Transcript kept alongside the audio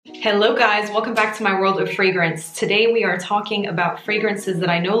Hello guys, welcome back to my world of fragrance. Today we are talking about fragrances that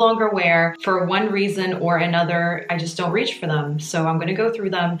I no longer wear for one reason or another. I just don't reach for them. So I'm gonna go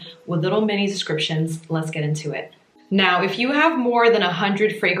through them with little mini descriptions. Let's get into it. Now, if you have more than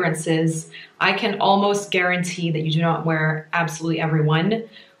 100 fragrances, I can almost guarantee that you do not wear absolutely every one,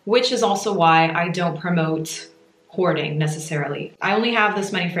 which is also why I don't promote hoarding necessarily. I only have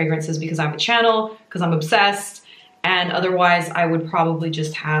this many fragrances because I have a channel, because I'm obsessed, and otherwise I would probably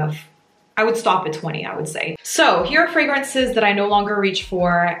just I would stop at 20, I would say. So here are fragrances that I no longer reach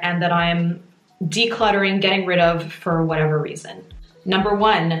for and that I'm decluttering, getting rid of for whatever reason. Number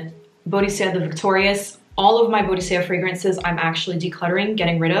one, Boadicea the Victorious. All of my Boadicea fragrances I'm actually decluttering,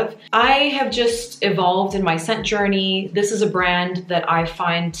 getting rid of. I have just evolved in my scent journey. This is a brand that I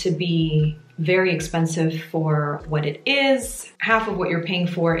find to be very expensive for what it is. Half of what you're paying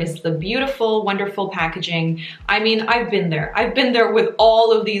for is the beautiful, wonderful packaging. I mean, I've been there. I've been there with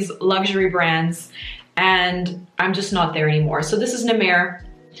all of these luxury brands and I'm just not there anymore. So this is Nemer,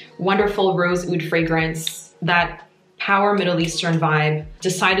 wonderful rose oud fragrance, that power Middle Eastern vibe,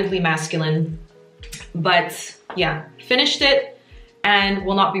 decidedly masculine. But yeah, finished it and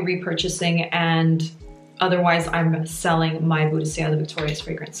will not be repurchasing, and otherwise I'm selling my Boadicea the Victorious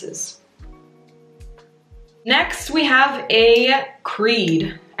fragrances. Next, we have a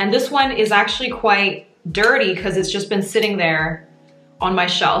Creed, and this one is actually quite dirty because it's just been sitting there on my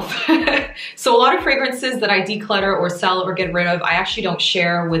shelf. So a lot of fragrances that I declutter or sell or get rid of, I actually don't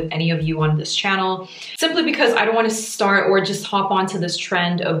share with any of you on this channel, simply because I don't want to start or just hop onto this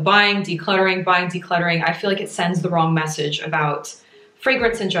trend of buying, decluttering, buying, decluttering. I feel like it sends the wrong message about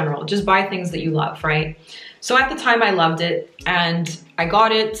fragrance in general. Just buy things that you love, right? So at the time I loved it and I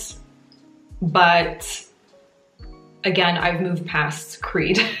got it, but again, I've moved past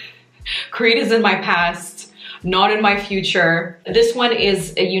Creed. Creed is in my past, not in my future. This one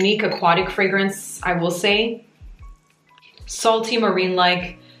is a unique aquatic fragrance, I will say. Salty,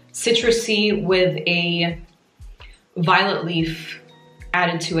 marine-like, citrusy with a violet leaf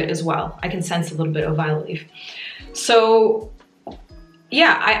added to it as well. I can sense a little bit of violet leaf. So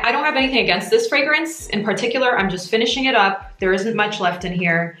yeah, I don't have anything against this fragrance in particular. I'm just finishing it up. There isn't much left in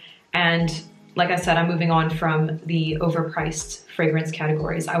here. And like I said, I'm moving on from the overpriced fragrance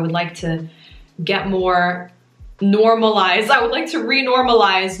categories. I would like to get more normalized. I would like to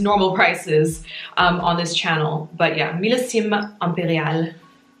re-normalize normal prices on this channel. But yeah, Millésime Impérial.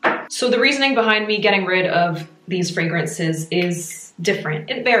 So the reasoning behind me getting rid of these fragrances is different.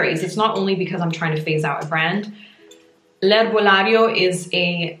 It varies. It's not only because I'm trying to phase out a brand. L'Herbolario is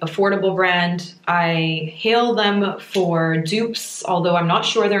a affordable brand. I hail them for dupes, although I'm not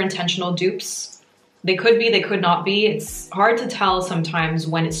sure they're intentional dupes. They could be, they could not be. It's hard to tell sometimes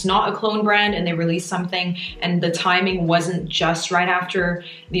when it's not a clone brand and they release something and the timing wasn't just right after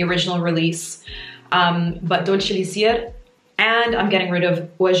the original release. But Dolcelisir, and I'm getting rid of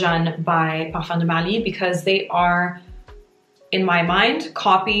Oajan by Parfums de Mali because they are, in my mind,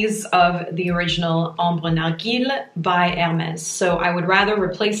 copies of the original Ambre Narguilé by Hermès. So I would rather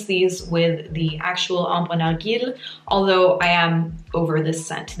replace these with the actual Ambre Narguilé, although I am over this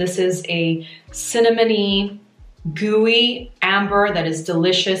scent. This is a cinnamony, gooey amber that is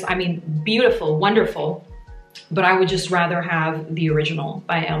delicious. I mean, beautiful, wonderful, but I would just rather have the original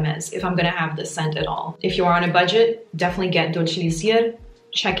by Hermès if I'm gonna have this scent at all. If you are on a budget, definitely get Dolcelisir.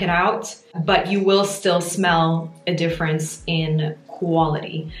 Check it out, but you will still smell a difference in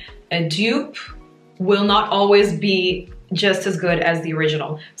quality. A dupe will not always be just as good as the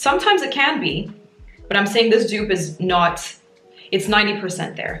original. Sometimes it can be, but I'm saying this dupe is not, it's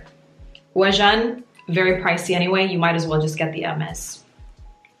 90% there. Oajan, very pricey anyway, you might as well just get the Hermès.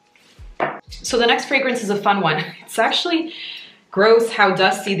 So the next fragrance is a fun one. It's actually gross how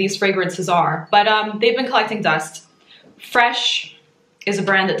dusty these fragrances are, but they've been collecting dust. Fresh is a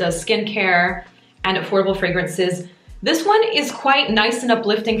brand that does skincare and affordable fragrances. This one is quite nice and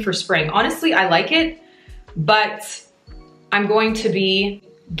uplifting for spring. Honestly, I like it, but I'm going to be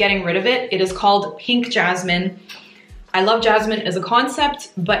getting rid of it. It is called Pink Jasmine. I love jasmine as a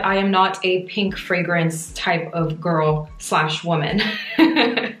concept, but I am not a pink fragrance type of girl slash woman.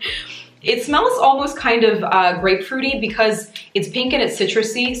 It smells almost kind of grapefruity because it's pink and it's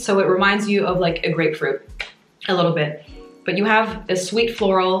citrusy, so it reminds you of like a grapefruit a little bit. But you have a sweet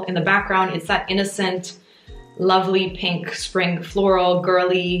floral in the background. It's that innocent, lovely pink spring floral,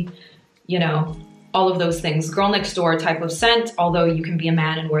 girly, you know, all of those things. Girl next door type of scent, although you can be a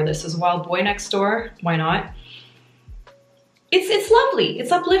man and wear this as well. Boy next door, why not? It's lovely,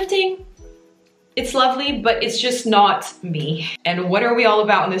 it's uplifting. It's lovely, but it's just not me. And what are we all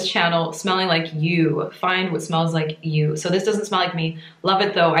about on this channel? Smelling like you. Find what smells like you. So this doesn't smell like me. Love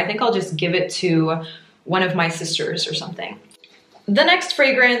it though. I think I'll just give it to one of my sisters or something. The next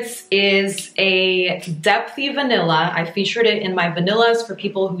fragrance is a depthy vanilla. I featured it in my vanillas for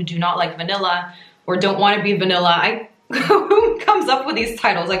people who do not like vanilla or don't want to be vanilla. Who comes up with these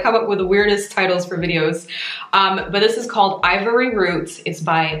titles? I come up with the weirdest titles for videos. But this is called Ivory Root. It's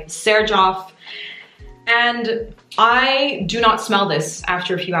by Xerjoff. And I do not smell this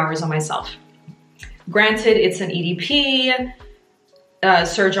after a few hours on myself. Granted, it's an EDP.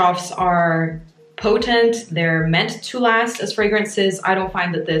 Xerjoffs are potent. They're meant to last as fragrances. I don't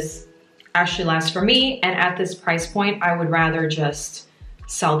find that this actually lasts for me. And at this price point, I would rather just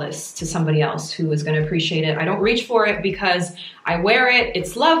sell this to somebody else who is going to appreciate it. I don't reach for it because I wear it.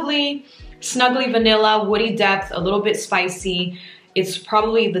 It's lovely, snuggly vanilla, woody depth, a little bit spicy. It's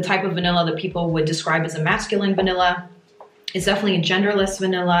probably the type of vanilla that people would describe as a masculine vanilla. It's definitely a genderless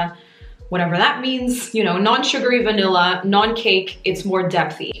vanilla, whatever that means. You know, non-sugary vanilla, non-cake, it's more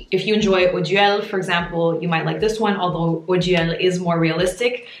depthy. If you enjoy Eau Duelle, for example, you might like this one, although Eau Duelle is more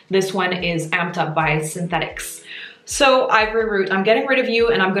realistic. This one is amped up by synthetics. So Ivory Root, I'm getting rid of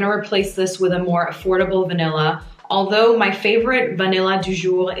you and I'm gonna replace this with a more affordable vanilla. Although my favorite vanilla du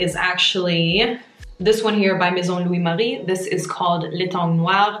jour is actually this one here by Maison Louis Marie. This is called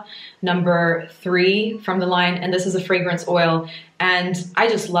Noir, number 3 from the line. And this is a fragrance oil. And I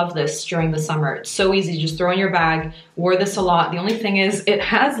just love this during the summer. It's so easy, just throw in your bag. Wore this a lot. The only thing is it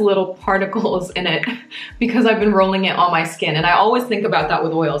has little particles in it because I've been rolling it on my skin. And I always think about that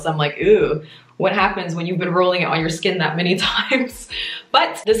with oils. I'm like, ooh, what happens when you've been rolling it on your skin that many times?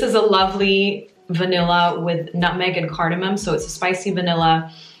 But this is a lovely vanilla with nutmeg and cardamom. So it's a spicy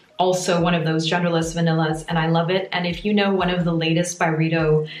vanilla. Also one of those genderless vanillas, and I love it. And if you know one of the latest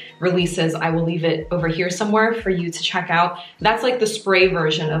Byredo releases, I will leave it over here somewhere for you to check out. That's like the spray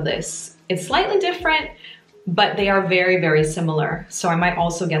version of this. It's slightly different, but they are very, very similar. So I might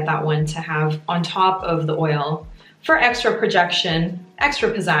also get that one to have on top of the oil for extra projection,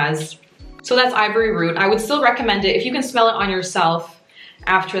 extra pizzazz. So that's Ivory Root. I would still recommend it. If you can smell it on yourself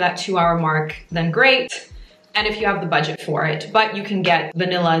after that 2-hour mark, then great. And if you have the budget for it, but you can get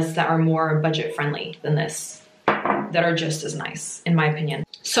vanillas that are more budget friendly than this, that are just as nice, in my opinion.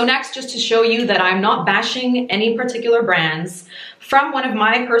 So next, just to show you that I'm not bashing any particular brands, from one of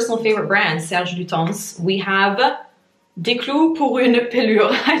my personal favorite brands, Serge Lutens, we have Des Clous pour une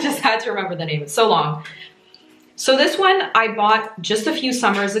Pelure. I just had to remember the name, it's so long. So this one I bought just a few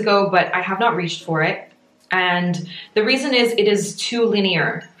summers ago, but I have not reached for it. And the reason is it is too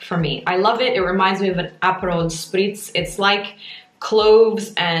linear for me. I love it. It reminds me of an Aperol Spritz. It's like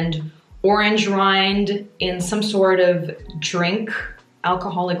cloves and orange rind in some sort of drink,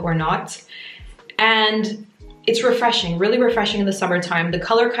 alcoholic or not. And it's refreshing, really refreshing in the summertime. The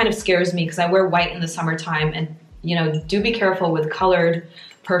color kind of scares me because I wear white in the summertime, and you know, do be careful with colored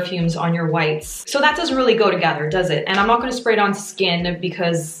perfumes on your whites. So that doesn't really go together, does it? And I'm not going to spray it on skin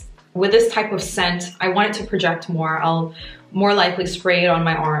because with this type of scent, I want it to project more. I'll more likely spray it on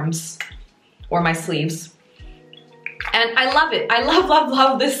my arms or my sleeves. And I love it. I love, love,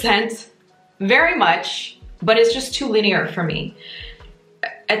 love this scent very much, but it's just too linear for me.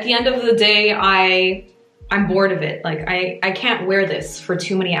 At the end of the day, I'm bored of it. Like I can't wear this for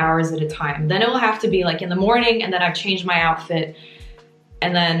too many hours at a time. Then it'll have to be like in the morning and then I've changed my outfit.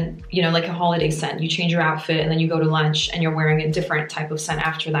 And then, you know, like a holiday scent, you change your outfit and then you go to lunch and you're wearing a different type of scent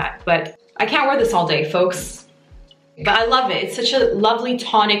after that. But I can't wear this all day, folks. But I love it. It's such a lovely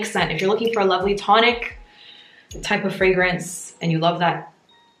tonic scent. If you're looking for a lovely tonic type of fragrance and you love that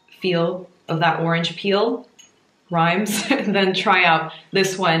feel of that orange peel, rhymes, then try out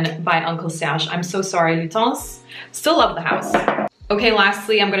this one by Uncle Serge. I'm so sorry, Lutens. Still love the house. Okay,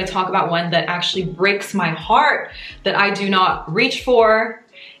 lastly, I'm going to talk about one that actually breaks my heart that I do not reach for.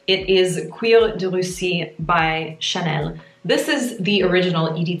 It is Cuir de Russie by Chanel. This is the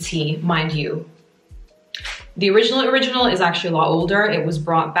original EDT, mind you. The original is actually a lot older. It was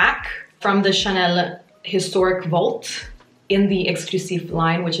brought back from the Chanel historic vault in the Exclusifs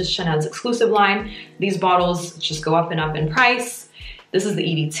line, which is Chanel's exclusive line. These bottles just go up and up in price. This is the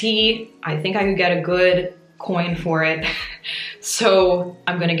EDT. I think I could get a good coin for it. So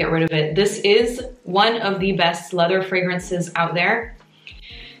I'm gonna get rid of it. This is one of the best leather fragrances out there.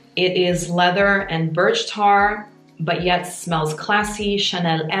 It is leather and birch tar, but yet smells classy,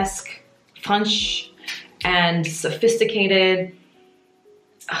 Chanel-esque, French, and sophisticated.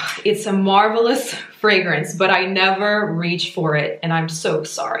 It's a marvelous fragrance, but I never reach for it, and I'm so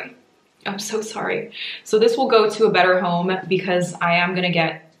sorry. I'm so sorry. So this will go to a better home because I am gonna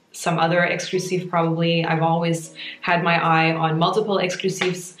get some other exclusive probably. I've always had my eye on multiple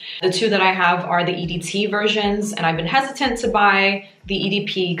exclusives. The two that I have are the EDT versions, and I've been hesitant to buy the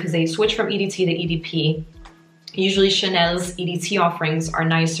EDP because they switch from EDT to EDP. Usually Chanel's EDT offerings are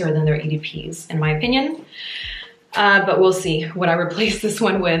nicer than their EDPs, in my opinion. But we'll see what I replace this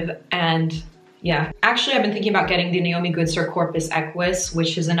one with. And yeah, actually I've been thinking about getting the Naomi Goodsir Corpus Equus,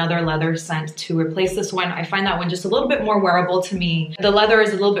 which is another leather scent, to replace this one. I find that one just a little bit more wearable to me. The leather is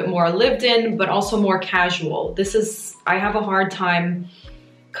a little bit more lived in, but also more casual. I have a hard time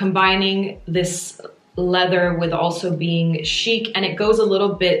combining this leather with also being chic, and it goes a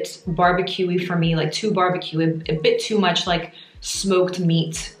little bit barbecue-y for me, like too barbecue, a bit too much like smoked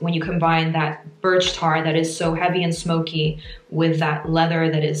meat when you combine that birch tar that is so heavy and smoky with that leather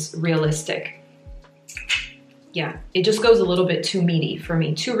that is realistic. Yeah, it just goes a little bit too meaty for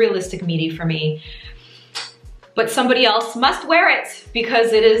me, too realistic meaty for me. But somebody else must wear it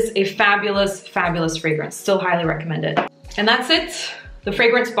because it is a fabulous, fabulous fragrance. Still highly recommend it. And that's it. The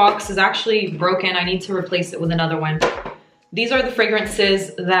fragrance box is actually broken. I need to replace it with another one. These are the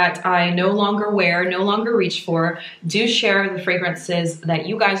fragrances that I no longer wear, no longer reach for. Do share the fragrances that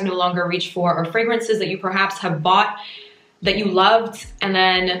you guys no longer reach for, or fragrances that you perhaps have bought that you loved and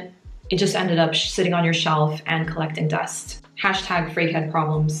then it just ended up sitting on your shelf and collecting dust. Hashtag Frakehead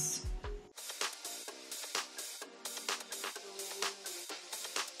Problems.